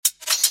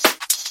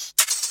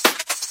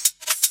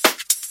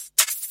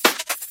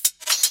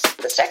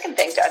The second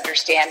thing to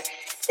understand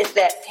is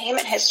that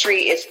payment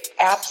history is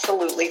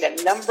absolutely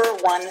the number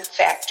one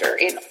factor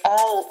in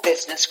all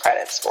business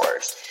credit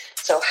scores.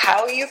 So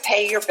how you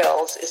pay your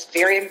bills is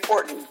very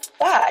important,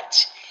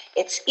 but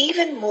it's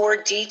even more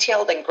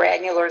detailed and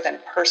granular than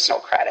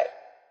personal credit.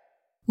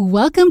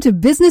 Welcome to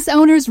Business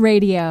Owners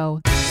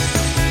Radio.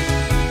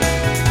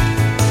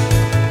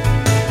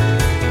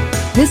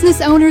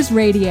 Business Owners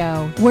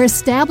Radio, where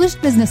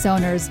established business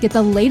owners get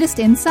the latest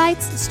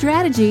insights,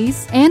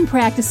 strategies, and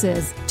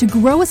practices to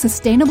grow a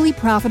sustainably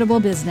profitable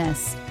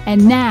business.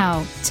 And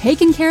now,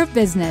 taking care of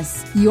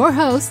business, your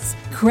hosts,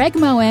 Craig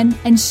Moen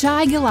and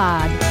Shai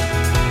Gilad.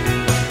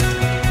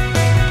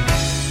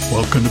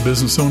 Welcome to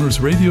Business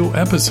Owners Radio,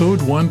 episode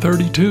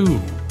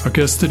 132. Our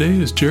guest today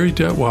is Jerry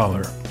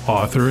Detweiler,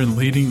 author and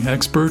leading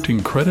expert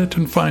in credit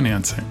and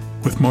financing.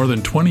 With more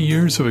than 20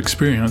 years of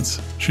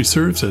experience, she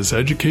serves as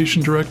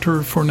Education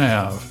Director for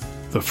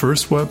NAV, the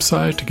first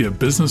website to give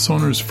business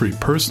owners free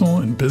personal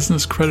and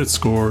business credit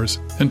scores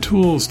and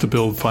tools to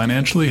build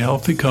financially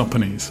healthy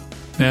companies.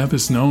 NAV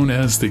is known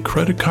as the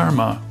Credit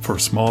Karma for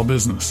small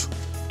business.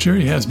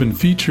 Jerry has been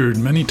featured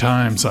many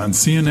times on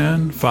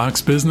CNN,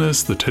 Fox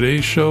Business, The Today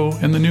Show,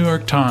 and The New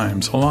York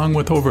Times, along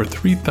with over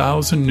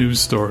 3,000 news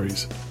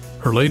stories.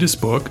 Her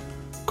latest book,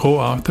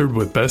 co-authored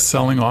with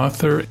best-selling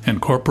author and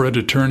corporate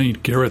attorney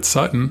Garrett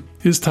Sutton,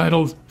 is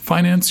titled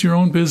Finance Your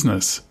Own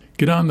Business.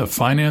 Get on the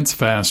finance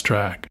fast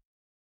track.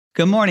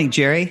 Good morning,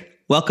 Jerry.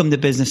 Welcome to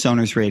Business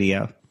Owners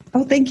Radio.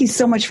 Oh, thank you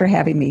so much for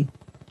having me.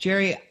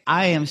 Jerry,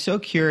 I am so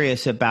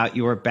curious about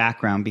your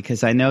background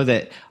because I know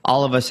that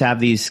all of us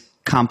have these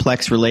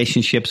complex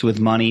relationships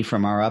with money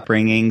from our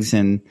upbringings,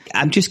 and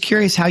I'm just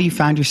curious how you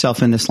found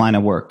yourself in this line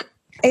of work.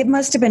 It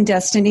must have been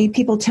destiny.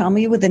 People tell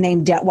me with the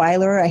name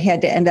Detweiler, I had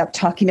to end up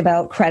talking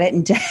about credit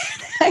and debt.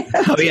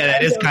 Oh, yeah,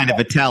 that is kind of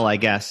a tell, I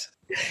guess.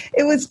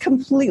 It was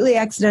completely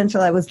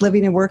accidental. I was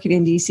living and working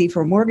in D.C.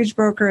 for a mortgage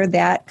broker.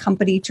 That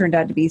company turned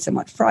out to be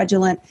somewhat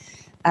fraudulent.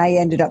 I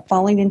ended up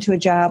falling into a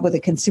job with a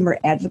consumer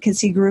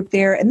advocacy group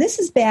there. And this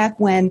is back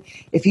when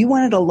if you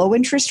wanted a low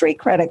interest rate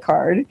credit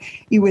card,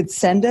 you would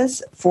send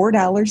us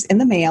 $4 in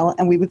the mail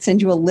and we would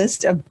send you a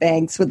list of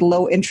banks with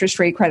low interest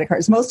rate credit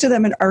cards, most of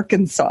them in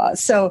Arkansas.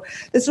 So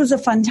this was a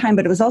fun time,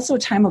 but it was also a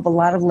time of a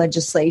lot of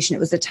legislation. It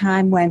was a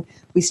time when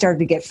we started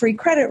to get free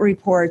credit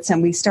reports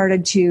and we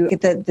started to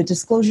get the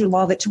disclosure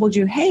law that told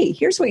you, hey,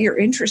 here's what your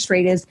interest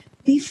rate is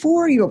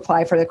before you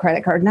apply for the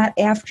credit card, not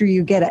after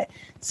you get it.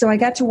 So I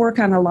got to work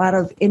on a lot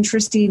of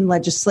interesting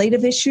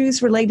legislative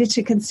issues related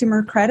to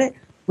consumer credit,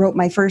 wrote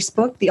my first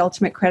book, The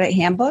Ultimate Credit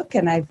Handbook,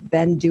 and I've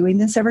been doing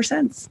this ever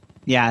since.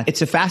 Yeah,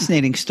 it's a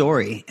fascinating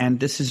story, and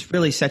this is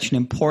really such an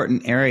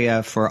important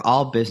area for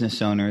all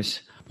business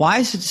owners. Why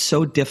is it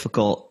so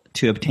difficult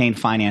to obtain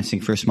financing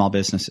for small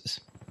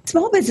businesses?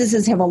 Small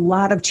businesses have a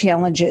lot of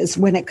challenges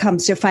when it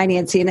comes to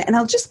financing. And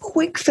I'll just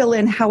quick fill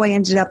in how I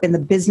ended up in the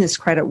business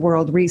credit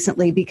world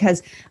recently,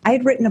 because I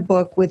had written a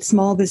book with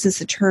small business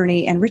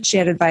attorney and rich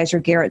dad advisor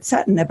Garrett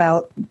Sutton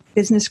about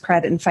business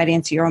credit and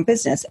financing your own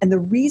business. And the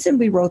reason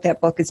we wrote that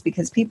book is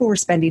because people were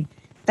spending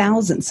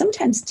thousands,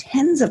 sometimes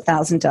tens of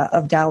thousands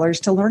of dollars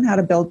to learn how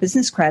to build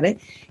business credit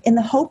in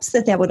the hopes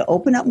that that would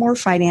open up more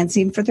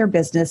financing for their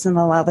business and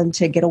allow them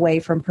to get away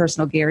from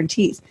personal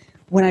guarantees.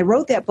 When I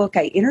wrote that book,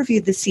 I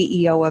interviewed the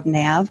CEO of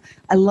NAV.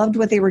 I loved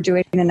what they were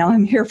doing, and now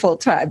I'm here full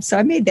time. So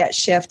I made that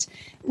shift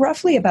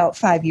roughly about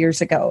 5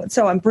 years ago.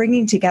 So I'm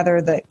bringing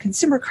together the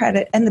consumer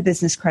credit and the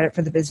business credit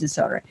for the business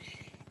owner.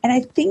 And I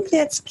think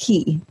that's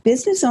key.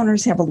 Business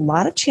owners have a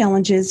lot of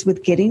challenges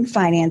with getting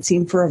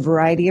financing for a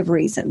variety of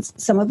reasons.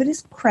 Some of it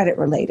is credit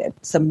related.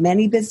 So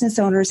many business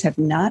owners have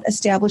not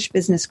established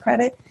business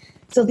credit.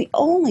 So the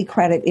only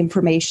credit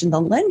information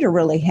the lender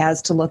really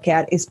has to look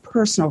at is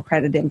personal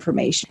credit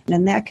information,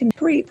 and that can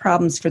create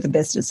problems for the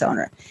business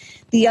owner.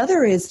 The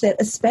other is that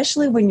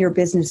especially when your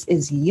business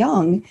is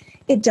young,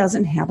 it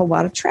doesn't have a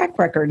lot of track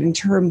record in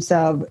terms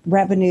of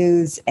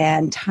revenues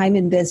and time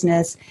in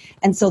business.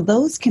 And so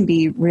those can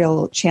be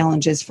real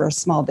challenges for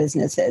small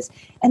businesses.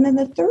 And then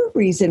the third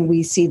reason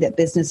we see that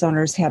business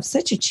owners have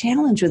such a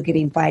challenge with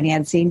getting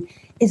financing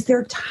is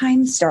they're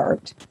time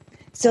starved.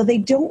 So they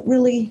don't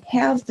really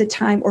have the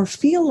time or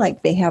feel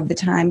like they have the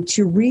time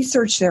to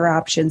research their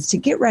options, to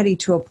get ready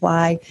to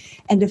apply,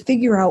 and to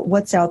figure out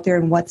what's out there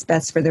and what's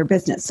best for their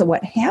business. So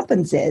what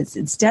happens is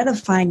instead of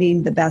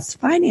finding the best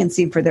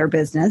financing for their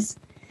business,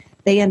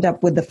 they end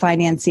up with the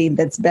financing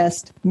that's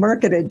best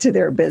marketed to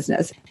their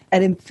business.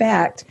 And in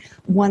fact,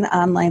 one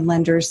online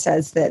lender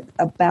says that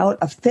about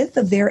a fifth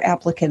of their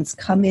applicants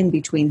come in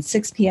between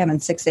 6 p.m.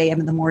 and 6 a.m.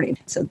 in the morning.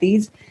 So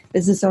these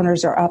business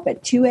owners are up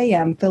at 2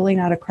 a.m. filling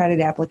out a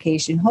credit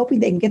application, hoping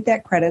they can get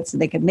that credit so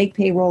they can make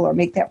payroll or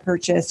make that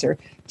purchase or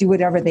do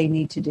whatever they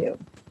need to do.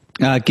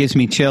 It gives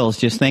me chills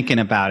just thinking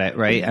about it,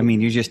 right? I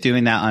mean, you're just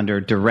doing that under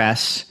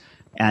duress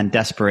and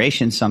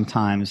desperation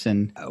sometimes.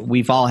 And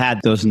we've all had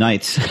those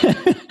nights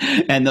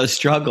and those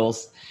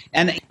struggles.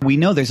 And we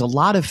know there's a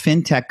lot of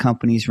fintech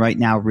companies right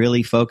now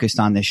really focused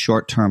on this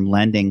short-term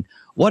lending.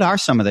 What are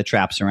some of the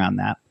traps around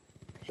that?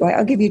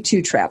 I'll give you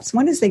two traps.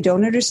 One is they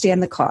don't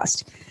understand the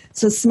cost.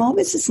 So small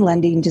business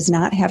lending does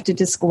not have to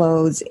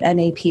disclose an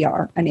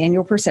APR, an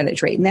annual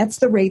percentage rate. And that's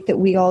the rate that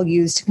we all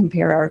use to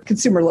compare our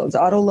consumer loans,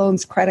 auto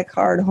loans, credit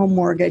card, home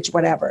mortgage,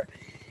 whatever.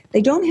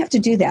 They don't have to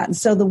do that. And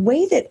so the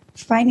way that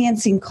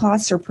financing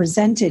costs are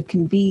presented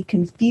can be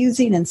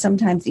confusing and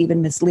sometimes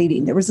even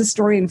misleading. There was a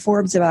story in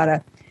Forbes about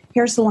a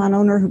hair salon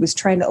owner who was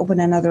trying to open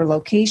another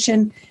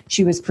location.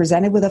 She was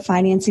presented with a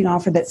financing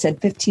offer that said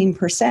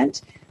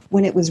 15%.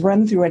 When it was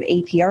run through an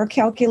APR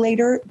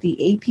calculator, the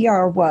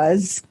APR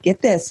was,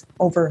 get this,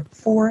 over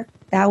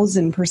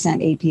 4,000%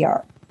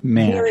 APR.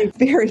 Man. Very,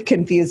 very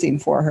confusing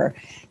for her.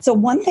 So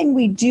one thing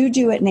we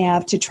do at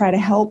NAV to try to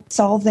help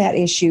solve that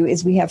issue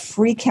is we have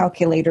free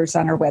calculators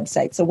on our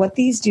website. So what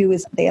these do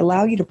is they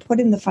allow you to put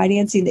in the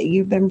financing that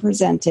you've been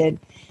presented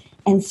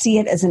and see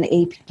it as an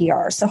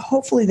APR. So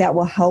hopefully that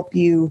will help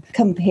you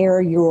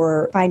compare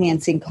your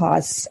financing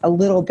costs a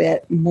little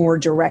bit more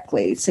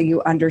directly so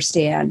you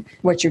understand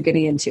what you're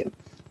getting into.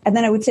 And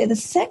then I would say the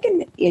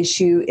second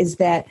issue is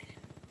that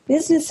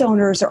business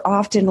owners are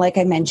often, like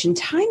I mentioned,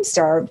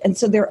 time-starved, and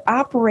so they're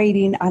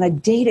operating on a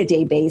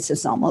day-to-day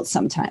basis almost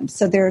sometimes.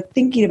 So they're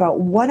thinking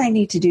about what I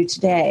need to do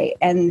today.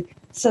 And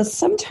so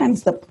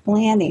sometimes the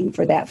planning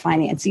for that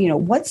financing,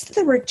 what's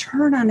the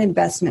return on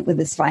investment with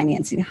this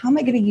financing? How am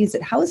I going to use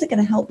it? How is it going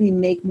to help me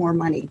make more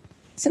money?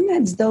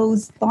 Sometimes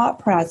those thought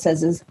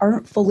processes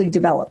aren't fully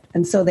developed.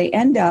 And so they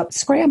end up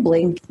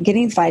scrambling,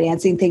 getting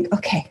financing, think,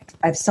 okay,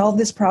 I've solved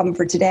this problem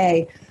for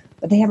today,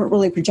 but they haven't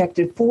really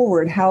projected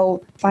forward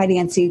how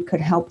financing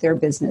could help their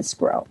business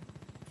grow.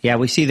 Yeah,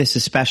 we see this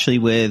especially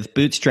with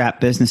bootstrap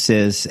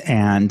businesses.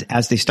 And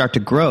as they start to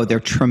grow,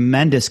 they're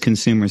tremendous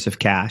consumers of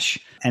cash.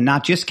 And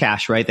not just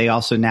cash, right? They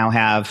also now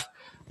have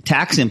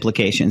tax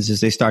implications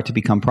as they start to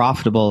become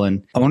profitable,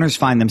 and owners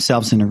find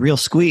themselves in a real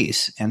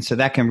squeeze. And so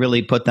that can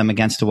really put them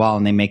against a wall,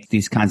 and they make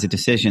these kinds of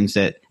decisions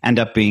that end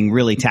up being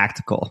really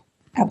tactical.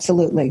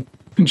 Absolutely.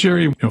 And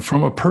Jerry,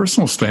 from a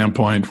personal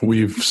standpoint,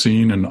 we've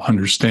seen and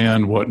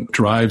understand what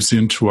drives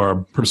into our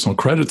personal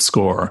credit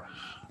score.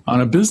 On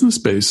a business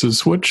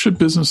basis, what should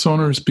business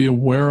owners be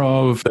aware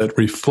of that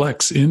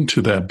reflects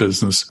into that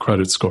business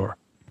credit score?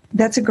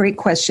 That's a great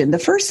question. The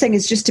first thing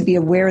is just to be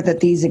aware that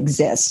these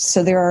exist.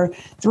 So there are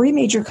three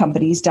major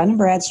companies, Dun &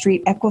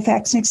 Bradstreet,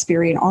 Equifax, and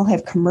Experian, all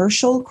have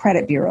commercial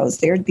credit bureaus.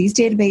 These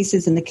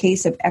databases, in the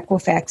case of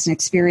Equifax and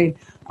Experian,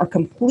 are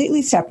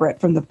completely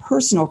separate from the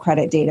personal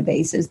credit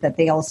databases that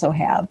they also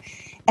have.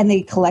 And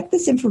they collect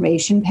this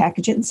information,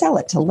 package it, and sell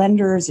it to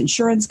lenders,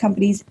 insurance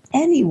companies.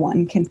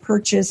 Anyone can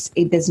purchase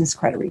a business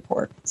credit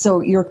report. So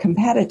your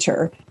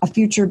competitor, a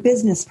future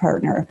business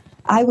partner.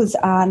 I was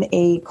on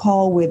a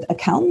call with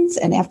accountants,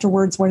 and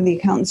afterwards, one of the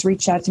accountants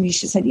reached out to me.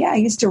 She said, I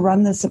used to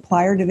run the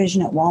supplier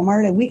division at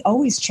Walmart, and we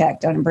always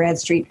checked Dun &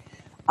 Bradstreet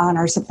on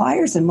our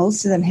suppliers, and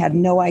most of them had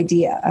no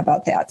idea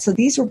about that. So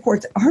these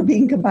reports are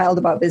being compiled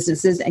about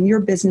businesses, and your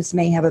business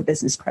may have a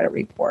business credit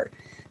report.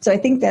 So I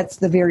think that's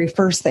the very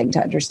first thing to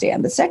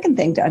understand. The second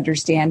thing to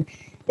understand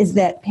is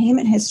that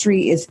payment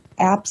history is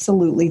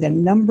absolutely the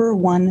number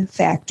one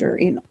factor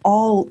in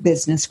all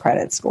business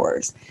credit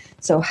scores.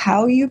 So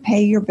how you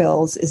pay your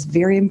bills is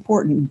very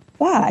important,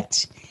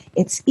 but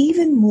it's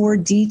even more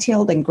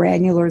detailed and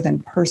granular than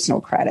personal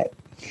credit.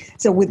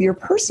 So with your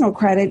personal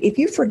credit, if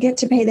you forget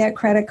to pay that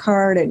credit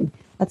card and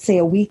let's say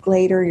a week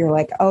later, you're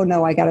like, oh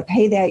no, I got to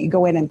pay that. You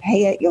go in and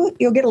pay it.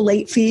 You'll get a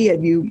late fee,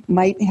 and you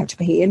might have to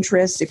pay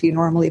interest if you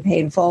normally pay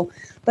in full,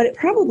 but it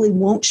probably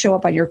won't show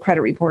up on your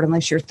credit report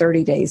unless you're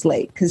 30 days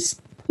late, because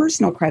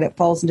personal credit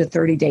falls into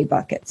 30-day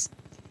buckets.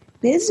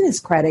 Business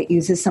credit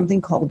uses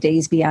something called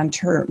days beyond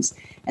terms.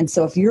 And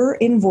so if your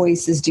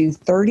invoice is due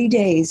 30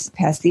 days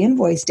past the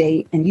invoice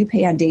date and you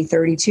pay on day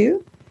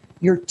 32,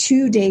 you're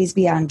 2 days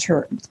beyond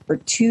terms, or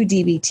 2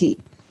 DBT.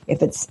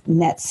 If it's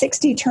net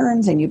 60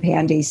 terms and you pay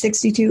on day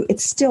 62,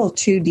 it's still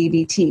 2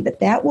 DBT, but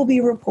that will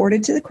be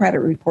reported to the credit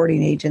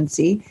reporting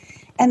agency,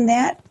 and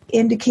that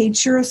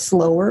indicates you're a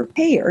slower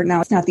payer.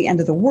 Now, it's not the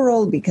end of the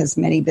world, because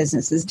many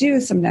businesses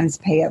do sometimes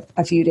pay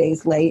a few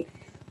days late,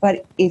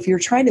 but if you're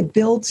trying to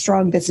build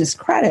strong business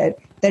credit,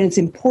 then it's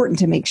important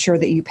to make sure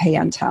that you pay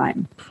on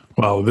time.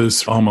 Well,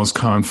 this almost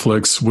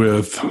conflicts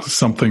with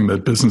something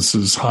that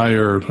businesses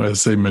hire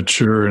as they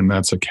mature, and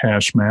that's a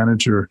cash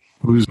manager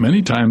who's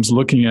many times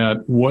looking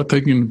at what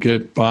they can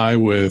get by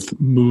with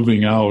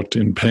moving out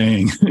and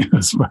paying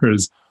as far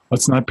as,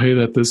 let's not pay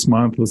that this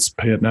month, let's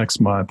pay it next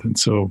month. And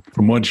so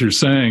from what you're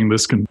saying,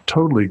 this can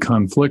totally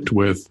conflict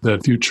with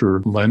that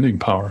future lending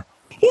power.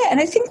 Yeah, and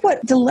I think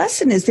what the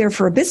lesson is there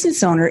for a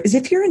business owner is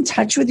if you're in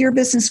touch with your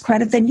business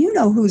credit, then you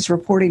know who's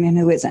reporting and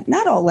who isn't.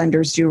 Not all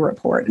lenders do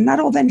report, and not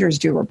all vendors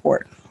do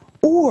report.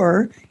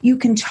 Or you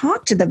can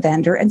talk to the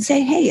vendor and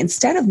say, hey,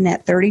 instead of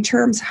net 30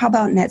 terms, how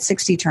about net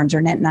 60 terms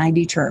or net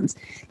 90 terms?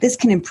 This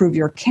can improve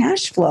your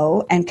cash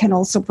flow and can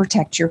also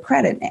protect your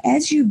credit.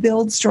 As you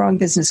build strong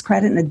business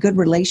credit and a good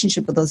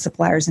relationship with those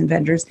suppliers and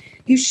vendors,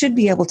 you should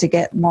be able to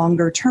get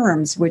longer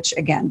terms, which,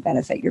 again,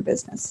 benefit your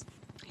business.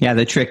 Yeah,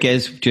 the trick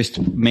is just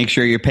make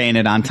sure you're paying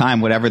it on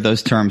time, whatever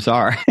those terms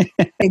are.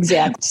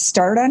 Exactly.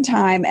 Start on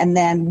time and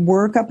then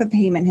work up a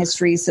payment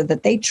history so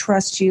that they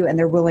trust you and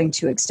they're willing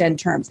to extend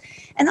terms.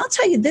 And I'll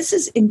tell you, this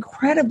is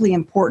incredibly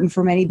important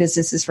for many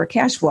businesses for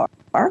cash flow.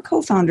 Our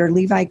co-founder,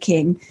 Levi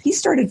King, he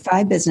started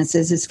 5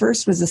 businesses. His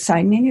first was a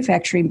sign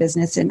manufacturing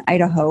business in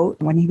Idaho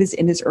when he was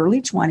in his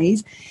early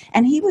 20s.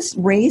 And he was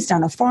raised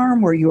on a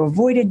farm where you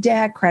avoided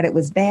debt, credit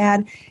was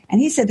bad.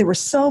 And he said there were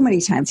so many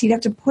times he'd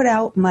have to put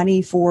out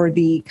money for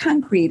the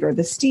concrete or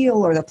the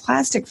steel or the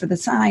plastic for the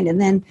sign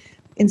and then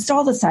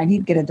install the sign.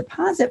 He'd get a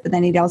deposit, but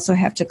then he'd also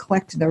have to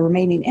collect the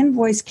remaining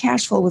invoice.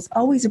 Cash flow was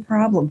always a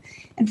problem.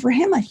 And for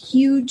him, a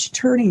huge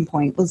turning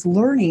point was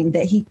learning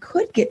that he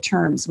could get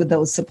terms with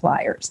those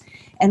suppliers.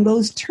 And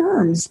those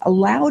terms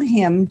allowed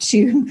him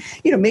to,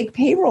 make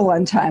payroll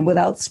on time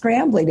without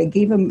scrambling. It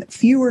gave him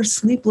fewer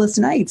sleepless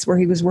nights where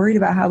he was worried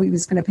about how he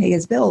was going to pay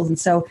his bills. And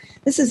so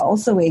this is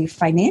also a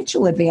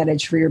financial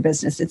advantage for your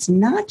business. It's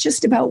not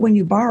just about when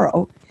you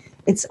borrow.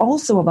 It's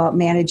also about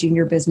managing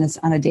your business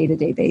on a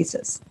day-to-day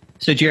basis.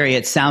 So, Jerry,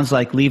 it sounds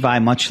like Levi,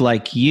 much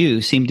like you,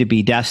 seem to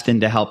be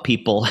destined to help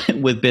people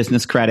with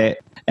business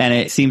credit. And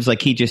it seems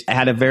like he just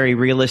had a very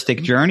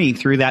realistic journey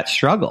through that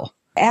struggle.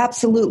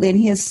 Absolutely. And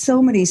he has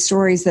so many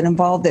stories that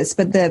involve this.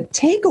 But the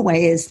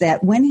takeaway is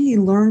that when he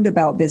learned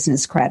about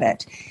business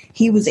credit,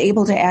 he was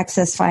able to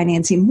access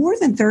financing more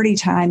than 30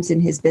 times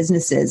in his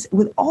businesses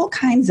with all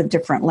kinds of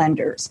different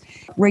lenders,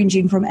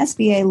 ranging from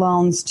SBA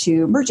loans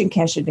to merchant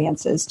cash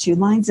advances to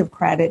lines of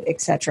credit, et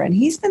cetera. And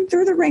he's been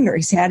through the ringer.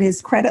 He's had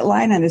his credit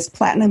line on his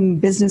Platinum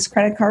business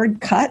credit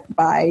card cut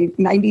by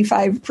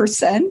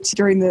 95%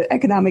 during the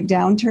economic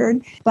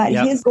downturn. But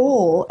his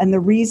goal and the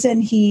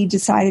reason he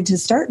decided to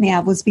start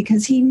NAV was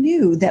because he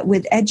knew that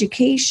with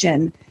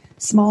education,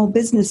 small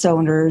business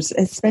owners,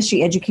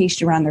 especially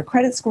education around their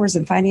credit scores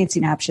and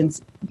financing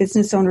options,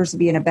 business owners will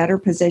be in a better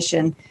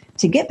position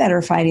to get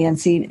better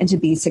financing and to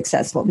be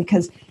successful.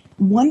 Because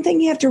one thing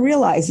you have to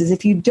realize is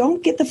if you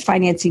don't get the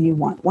financing you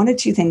want, one of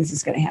two things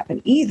is going to happen.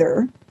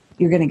 Either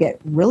you're going to get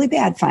really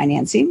bad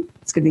financing,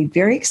 it's going to be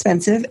very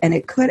expensive, and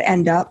it could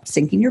end up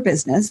sinking your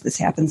business. This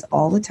happens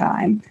all the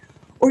time.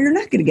 Or you're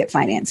not going to get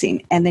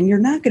financing, and then you're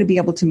not going to be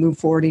able to move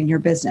forward in your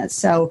business.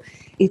 So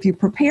if you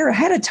prepare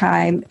ahead of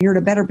time, you're in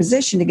a better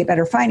position to get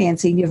better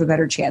financing, you have a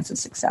better chance of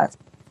success.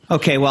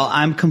 Okay, well,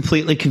 I'm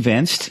completely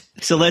convinced.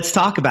 So let's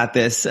talk about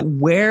this.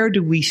 Where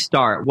do we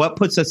start? What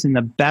puts us in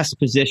the best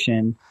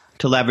position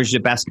to leverage the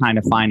best kind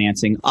of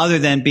financing, other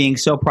than being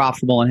so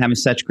profitable and having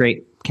such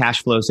great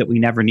cash flows that we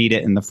never need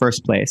it in the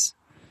first place?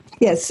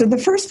 Yes. So the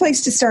first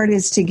place to start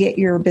is to get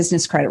your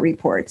business credit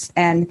reports.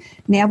 And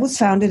NAV was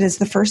founded as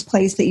the first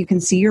place that you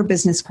can see your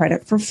business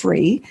credit for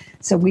free.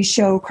 So we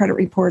show credit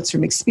reports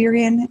from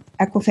Experian,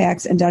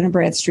 Equifax, and Dun &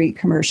 Bradstreet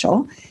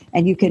Commercial.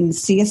 And you can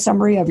see a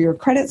summary of your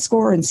credit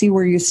score and see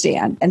where you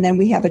stand. And then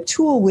we have a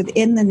tool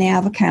within the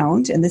NAV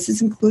account, and this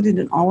is included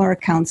in all our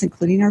accounts,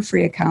 including our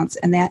free accounts,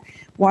 and that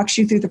walks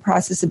you through the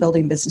process of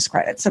building business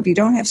credit. So if you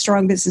don't have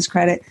strong business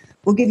credit,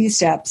 we'll give you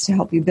steps to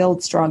help you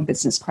build strong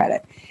business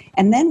credit.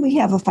 And then we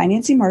have a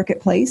financing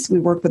marketplace. We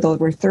work with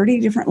over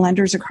 30 different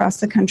lenders across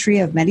the country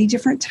of many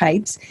different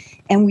types.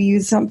 And we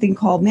use something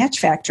called Match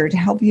Factor to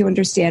help you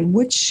understand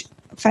which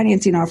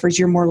financing offers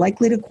you're more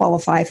likely to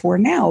qualify for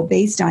now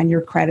based on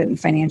your credit and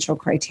financial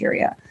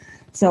criteria.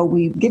 So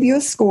we give you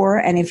a score,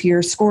 and if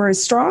your score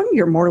is strong,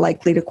 you're more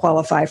likely to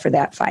qualify for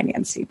that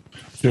financing.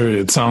 Jerry,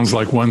 it sounds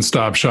like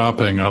one-stop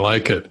shopping. I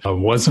like it. I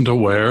wasn't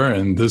aware,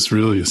 and this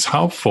really is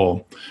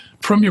helpful.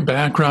 From your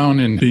background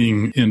in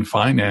being in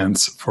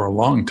finance for a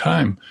long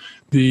time,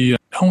 the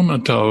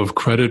element of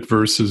credit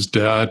versus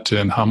debt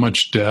and how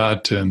much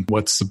debt and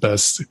what's the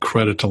best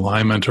credit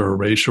alignment or a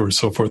ratio or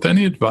so forth,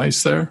 any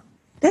advice there?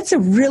 That's a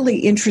really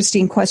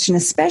interesting question,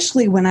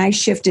 especially when I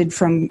shifted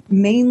from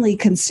mainly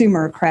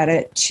consumer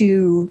credit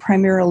to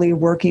primarily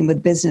working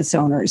with business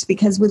owners.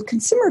 Because with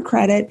consumer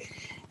credit,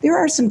 there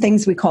are some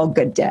things we call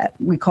good debt.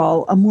 We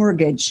call a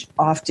mortgage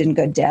often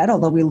good debt,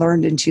 although we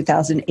learned in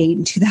 2008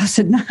 and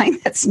 2009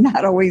 that's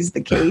not always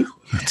the case.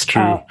 That's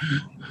true.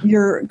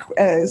 Your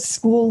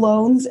school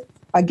loans,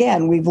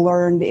 again, we've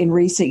learned in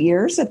recent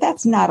years that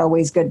that's not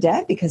always good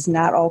debt because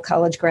not all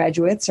college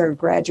graduates are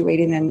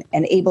graduating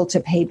and able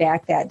to pay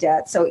back that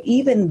debt. So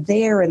even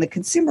there in the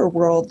consumer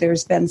world,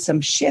 there's been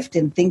some shift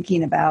in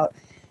thinking about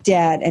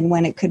debt and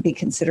when it could be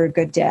considered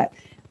good debt.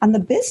 On the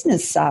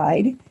business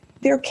side,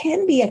 there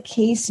can be a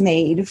case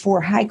made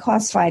for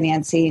high-cost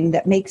financing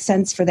that makes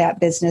sense for that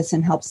business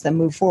and helps them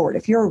move forward.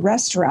 If you're a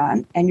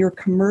restaurant and your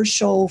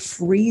commercial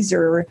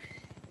freezer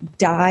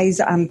dies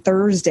on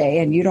Thursday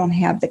and you don't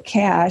have the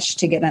cash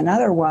to get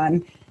another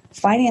one,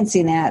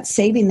 financing that,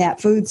 saving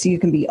that food so you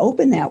can be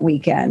open that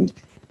weekend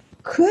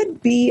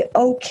could be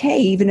okay,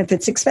 even if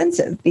it's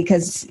expensive,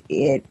 because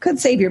it could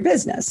save your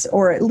business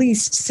or at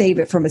least save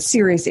it from a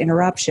serious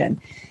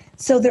interruption.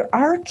 So there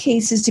are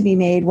cases to be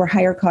made where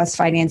higher cost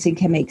financing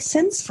can make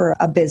sense for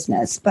a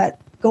business, but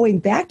going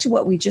back to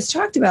what we just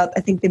talked about, I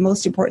think the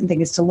most important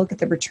thing is to look at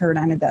the return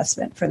on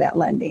investment for that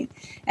lending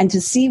and to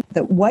see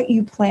that what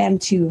you plan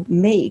to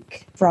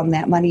make from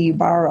that money you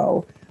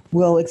borrow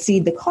will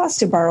exceed the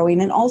cost of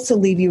borrowing and also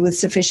leave you with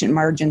sufficient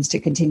margins to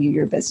continue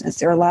your business.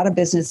 There are a lot of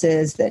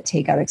businesses that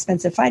take out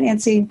expensive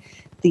financing.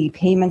 The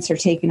payments are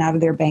taken out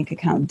of their bank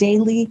account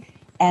daily.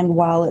 And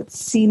while it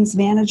seems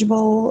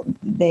manageable,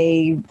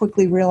 they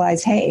quickly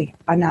realize, hey,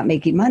 I'm not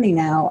making money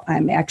now.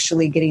 I'm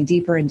actually getting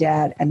deeper in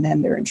debt, and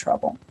then they're in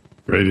trouble.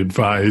 Great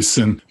advice.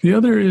 And the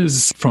other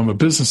is, from a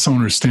business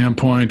owner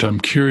standpoint, I'm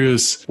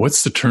curious,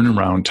 what's the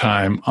turnaround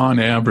time on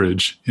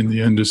average in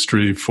the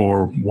industry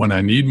for when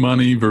I need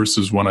money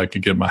versus when I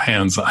could get my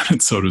hands on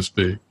it, so to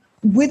speak?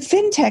 With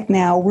FinTech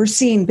now, we're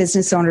seeing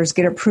business owners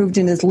get approved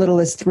in as little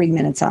as 3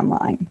 minutes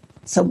online.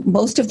 So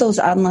most of those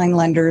online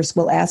lenders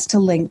will ask to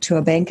link to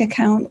a bank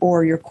account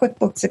or your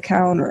QuickBooks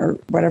account or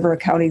whatever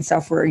accounting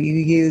software you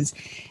use.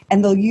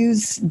 And they'll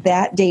use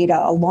that data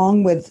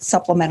along with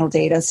supplemental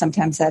data.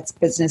 Sometimes that's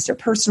business or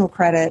personal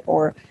credit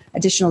or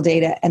additional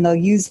data. And they'll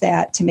use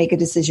that to make a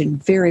decision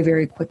very,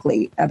 very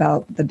quickly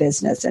about the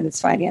business and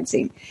its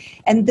financing.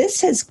 And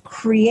this has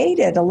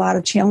created a lot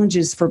of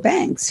challenges for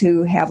banks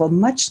who have a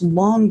much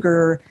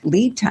longer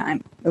lead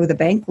time. With a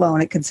bank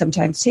loan, it can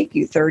sometimes take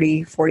you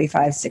 30,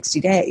 45, 60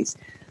 days.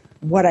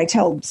 What I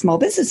tell small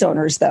business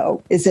owners,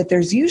 though, is that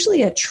there's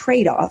usually a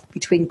trade-off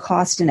between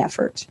cost and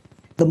effort.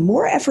 The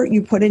more effort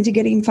you put into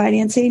getting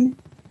financing,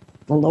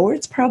 the lower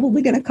it's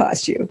probably going to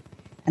cost you.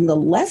 And the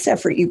less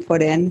effort you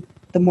put in,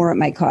 the more it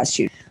might cost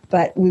you.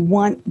 But we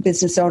want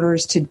business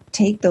owners to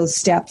take those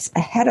steps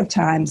ahead of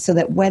time so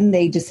that when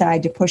they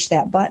decide to push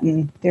that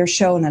button, they're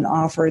shown an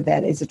offer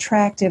that is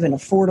attractive and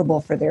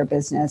affordable for their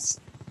business.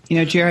 You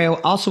know, Jerry, I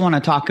also want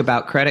to talk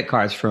about credit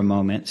cards for a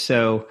moment.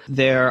 So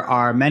there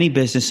are many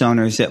business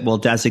owners that will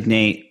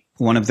designate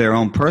one of their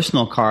own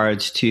personal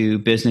cards to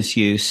business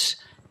use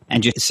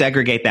and just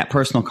segregate that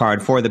personal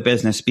card for the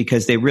business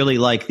because they really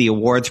like the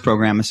awards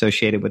program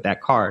associated with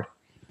that card.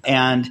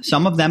 And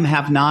some of them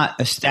have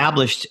not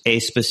established a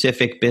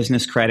specific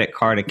business credit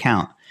card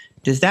account.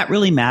 Does that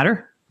really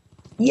matter?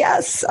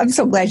 Yes, I'm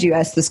so glad you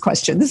asked this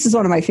question. This is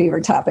one of my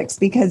favorite topics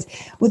because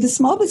with a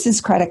small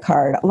business credit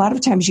card, a lot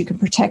of times you can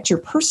protect your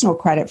personal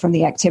credit from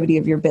the activity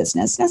of your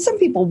business. Now, some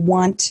people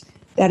want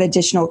that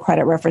additional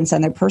credit reference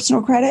on their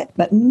personal credit,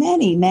 but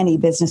many, many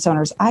business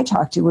owners I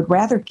talk to would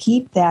rather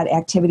keep that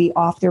activity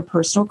off their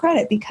personal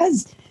credit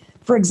because,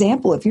 for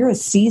example, if you're a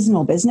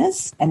seasonal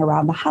business and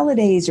around the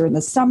holidays or in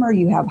the summer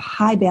you have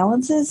high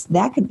balances,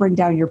 that could bring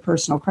down your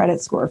personal credit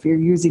score if you're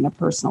using a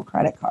personal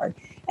credit card.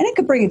 And it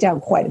could bring it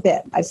down quite a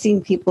bit. I've seen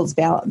people's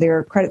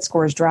their credit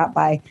scores drop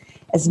by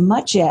as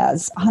much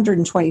as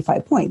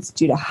 125 points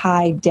due to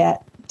high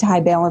debt,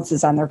 high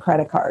balances on their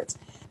credit cards.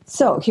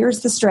 So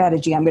here's the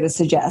strategy I'm going to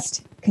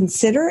suggest.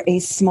 Consider a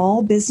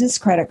small business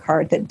credit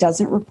card that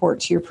doesn't report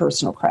to your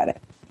personal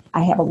credit.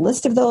 I have a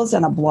list of those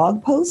on a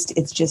blog post.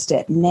 It's just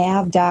at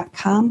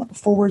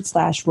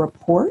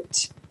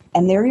nav.com/report.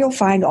 And there you'll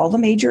find all the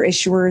major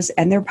issuers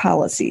and their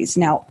policies.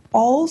 Now,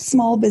 all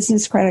small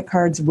business credit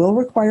cards will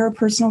require a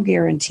personal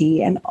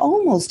guarantee, and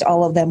almost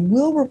all of them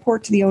will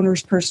report to the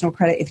owner's personal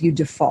credit if you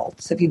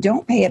default. So if you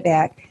don't pay it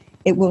back,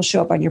 it will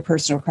show up on your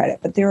personal credit.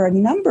 But there are a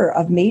number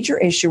of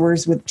major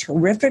issuers with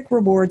terrific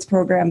rewards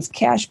programs,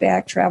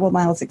 cashback, travel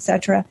miles,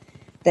 etc.,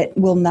 that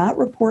will not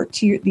report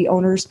to the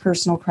owner's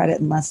personal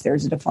credit unless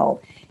there's a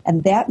default.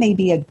 And that may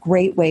be a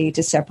great way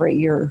to separate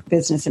your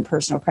business and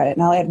personal credit.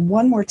 And I'll add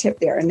one more tip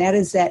there, and that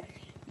is that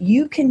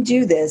you can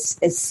do this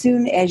as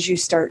soon as you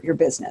start your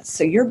business.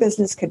 So your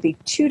business could be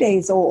 2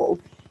 days old,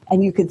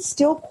 and you could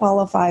still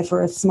qualify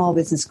for a small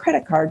business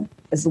credit card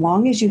as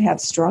long as you have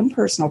strong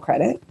personal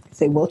credit, because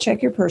they will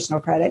check your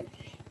personal credit,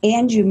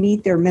 and you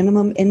meet their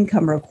minimum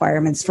income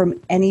requirements from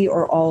any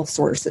or all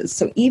sources.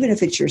 So even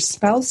if it's your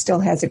spouse still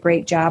has a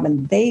great job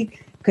and they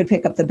could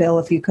pick up the bill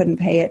if you couldn't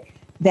pay it,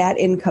 that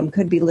income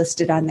could be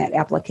listed on that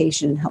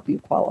application and help you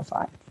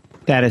qualify.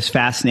 That is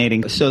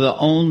fascinating. So the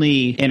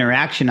only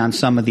interaction on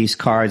some of these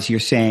cards you're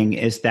saying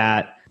is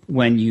that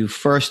when you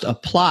first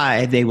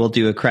apply, they will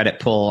do a credit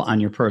pull on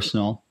your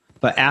personal.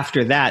 But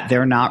after that,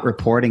 they're not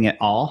reporting at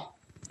all?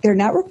 They're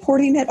not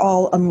reporting at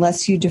all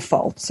unless you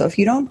default. So if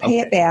you don't pay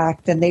it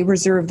back, then they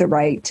reserve the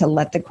right to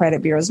let the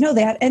credit bureaus know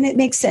that. And it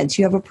makes sense.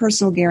 You have a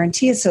personal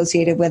guarantee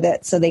associated with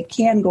it, so they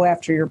can go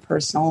after your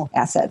personal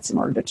assets in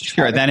order to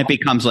Sure, then it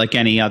becomes like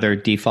any other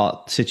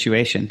default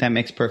situation. That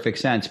makes perfect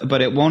sense.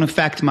 But it won't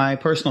affect my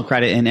personal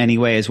credit in any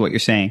way is what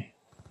you're saying.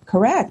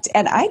 Correct.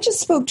 And I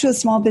just spoke to a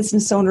small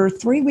business owner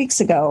 3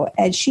 weeks ago,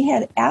 and she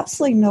had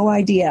absolutely no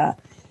idea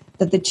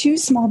that the 2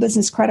 small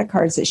business credit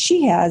cards that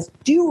she has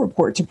do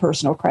report to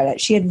personal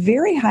credit. She had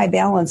very high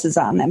balances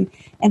on them,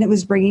 and it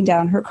was bringing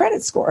down her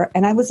credit score.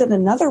 And I was at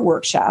another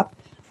workshop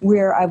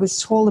where I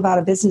was told about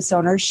a business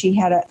owner. She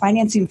had a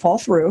financing fall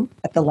through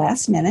at the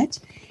last minute,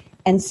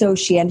 and so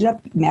she ended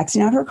up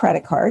maxing out her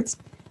credit cards.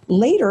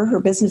 Later, her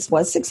business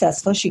was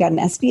successful. She got an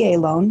SBA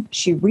loan.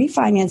 She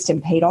refinanced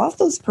and paid off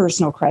those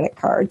personal credit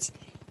cards.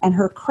 And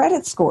her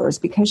credit scores,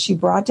 because she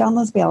brought down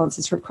those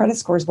balances, her credit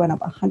scores went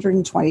up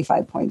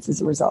 125 points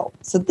as a result.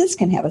 So this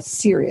can have a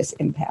serious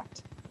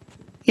impact.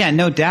 Yeah,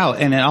 no doubt.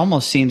 And it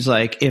almost seems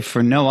like if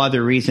for no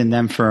other reason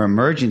than for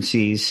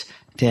emergencies,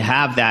 to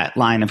have that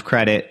line of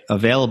credit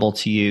available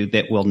to you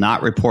that will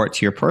not report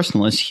to your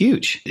personal is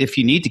huge if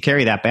you need to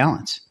carry that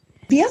balance.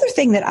 The other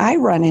thing that I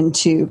run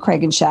into,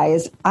 Craig and Shai,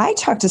 is I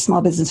talk to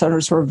small business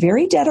owners who are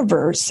very debt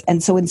averse.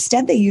 And so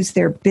instead they use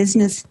their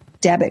business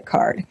debit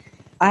card.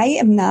 I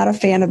am not a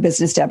fan of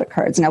business debit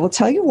cards, and I will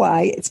tell you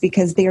why. It's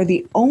because they are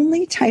the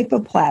only type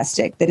of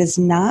plastic that is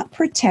not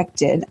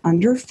protected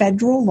under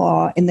federal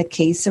law in the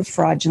case of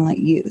fraudulent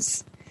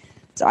use.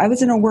 So I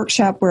was in a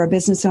workshop where a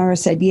business owner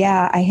said,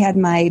 yeah, I had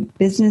my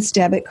business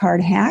debit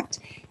card hacked.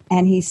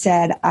 And he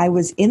said, I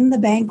was in the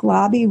bank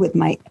lobby with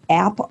my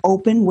app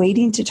open,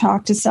 waiting to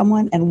talk to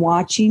someone and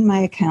watching my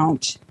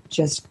account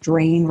just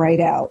drain right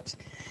out.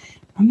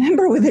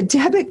 Remember, with a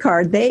debit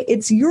card,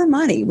 it's your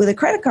money. With a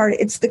credit card,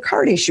 it's the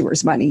card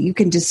issuer's money. You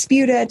can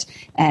dispute it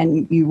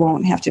and you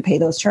won't have to pay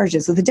those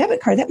charges. With a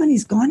debit card, that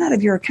money's gone out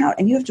of your account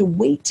and you have to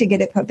wait to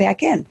get it put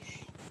back in.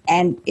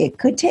 And it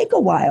could take a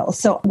while.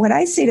 So what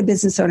I say to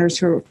business owners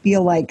who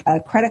feel like a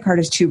credit card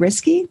is too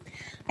risky,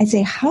 I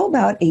say, how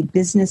about a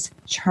business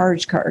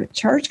charge card? A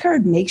charge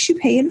card makes you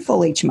pay in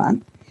full each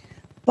month,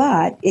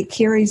 but it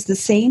carries the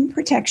same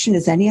protection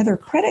as any other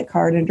credit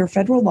card under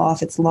federal law.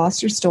 If it's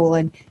lost or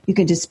stolen, you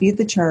can dispute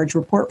the charge,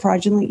 report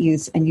fraudulent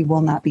use, and you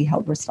will not be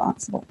held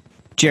responsible.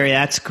 Jerry,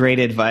 that's great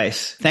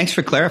advice. Thanks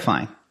for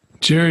clarifying.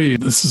 Jerry,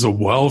 this is a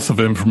wealth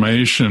of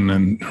information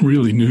and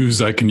really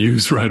news I can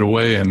use right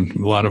away. And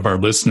a lot of our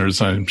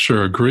listeners, I'm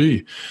sure,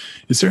 agree.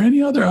 Is there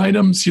any other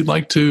items you'd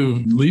like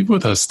to leave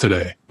with us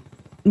today?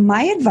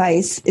 My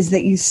advice is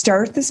that you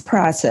start this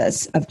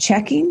process of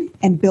checking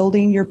and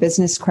building your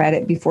business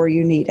credit before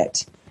you need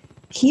it.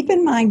 Keep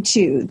in mind,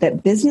 too,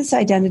 that business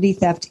identity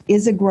theft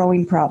is a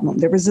growing problem.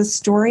 There was a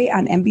story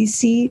on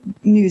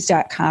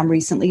NBCnews.com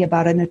recently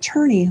about an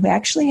attorney who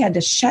actually had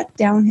to shut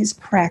down his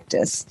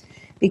practice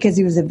because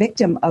he was a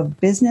victim of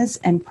business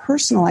and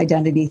personal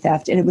identity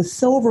theft. And it was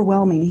so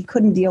overwhelming, he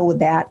couldn't deal with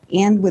that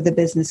and with the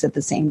business at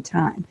the same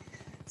time.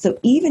 So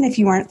even if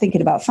you aren't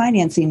thinking about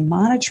financing,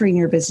 monitoring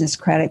your business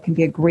credit can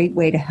be a great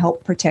way to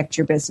help protect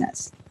your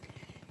business.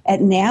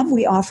 At NAV,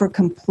 we offer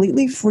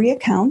completely free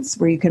accounts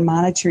where you can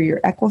monitor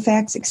your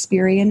Equifax,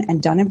 Experian,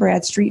 and Dun &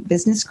 Bradstreet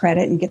business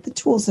credit and get the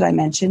tools that I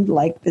mentioned,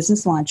 like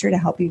Business Launcher, to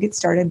help you get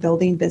started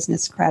building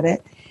business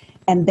credit.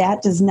 And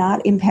that does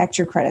not impact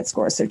your credit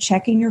score. So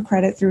checking your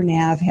credit through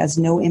NAV has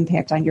no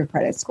impact on your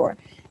credit score.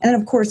 And then,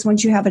 of course,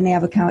 once you have a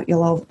NAV account,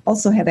 you'll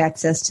also have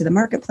access to the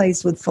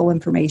marketplace with full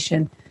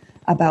information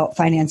about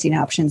financing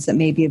options that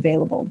may be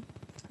available.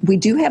 We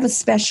do have a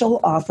special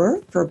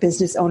offer for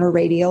Business Owner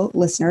Radio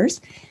listeners.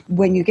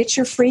 When you get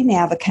your free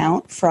NAV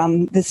account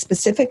from the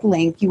specific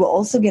link, you will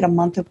also get a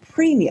month of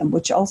premium,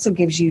 which also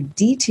gives you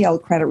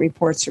detailed credit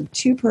reports from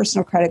 2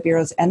 personal credit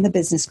bureaus and the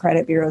business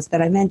credit bureaus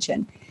that I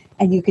mentioned.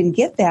 And you can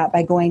get that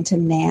by going to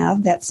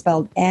NAV, that's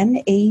spelled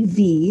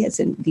NAV, as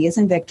in V as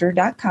in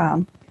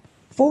Victor.com,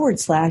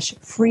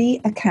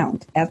 /free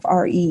account,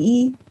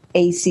 FREEACCOUNT.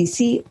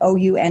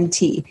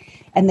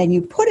 And then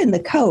you put in the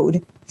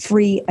code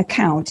free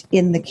account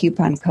in the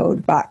coupon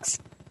code box.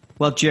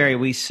 Well, Jerry,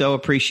 we so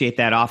appreciate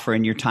that offer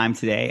and your time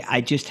today.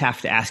 I just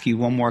have to ask you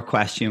one more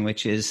question,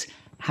 which is,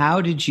 how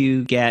did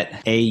you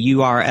get a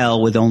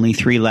URL with only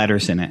 3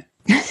 letters in it?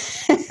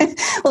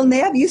 Well,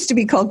 NAV used to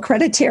be called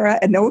Creditera,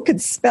 and no one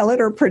could spell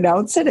it or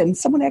pronounce it, and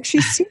someone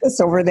actually sued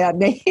us over that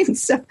name.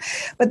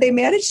 But they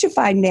managed to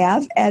find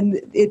NAV,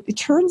 and it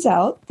turns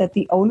out that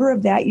the owner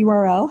of that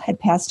URL had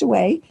passed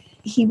away.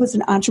 He was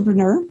an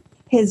entrepreneur.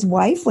 His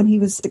wife, when he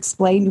was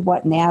explained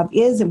what NAV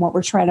is and what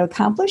we're trying to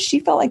accomplish, she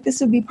felt like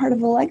this would be part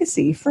of a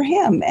legacy for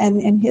him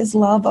and his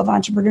love of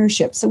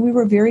entrepreneurship. So we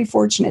were very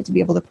fortunate to be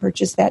able to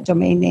purchase that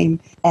domain name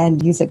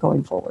and use it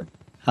going forward.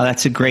 Oh,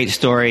 that's a great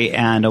story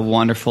and a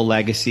wonderful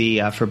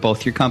legacy for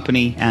both your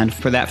company and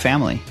for that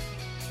family.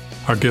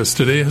 Our guest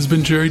today has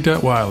been Jerry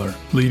Detweiler,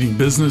 leading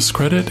business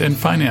credit and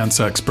finance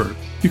expert.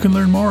 You can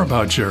learn more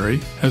about Jerry,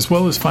 as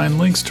well as find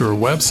links to her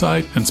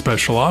website and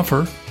special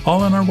offer,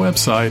 all on our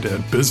website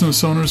at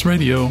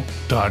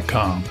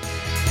businessownersradio.com.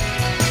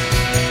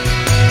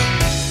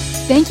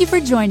 Thank you for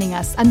joining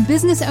us on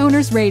Business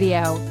Owners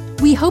Radio.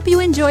 We hope you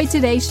enjoyed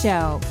today's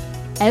show.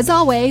 As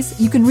always,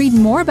 you can read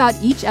more about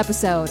each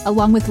episode,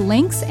 along with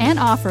links and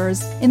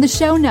offers, in the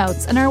show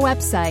notes on our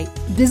website,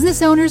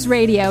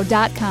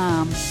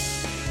 businessownersradio.com.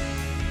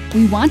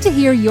 We want to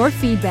hear your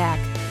feedback.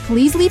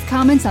 Please leave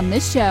comments on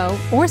this show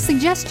or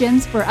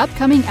suggestions for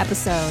upcoming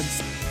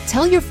episodes.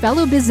 Tell your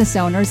fellow business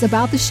owners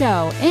about the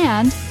show,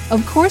 and,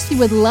 of course, we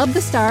would love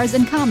the stars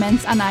and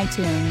comments on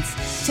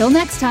iTunes. Till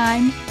next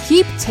time,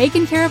 keep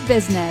taking care of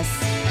business.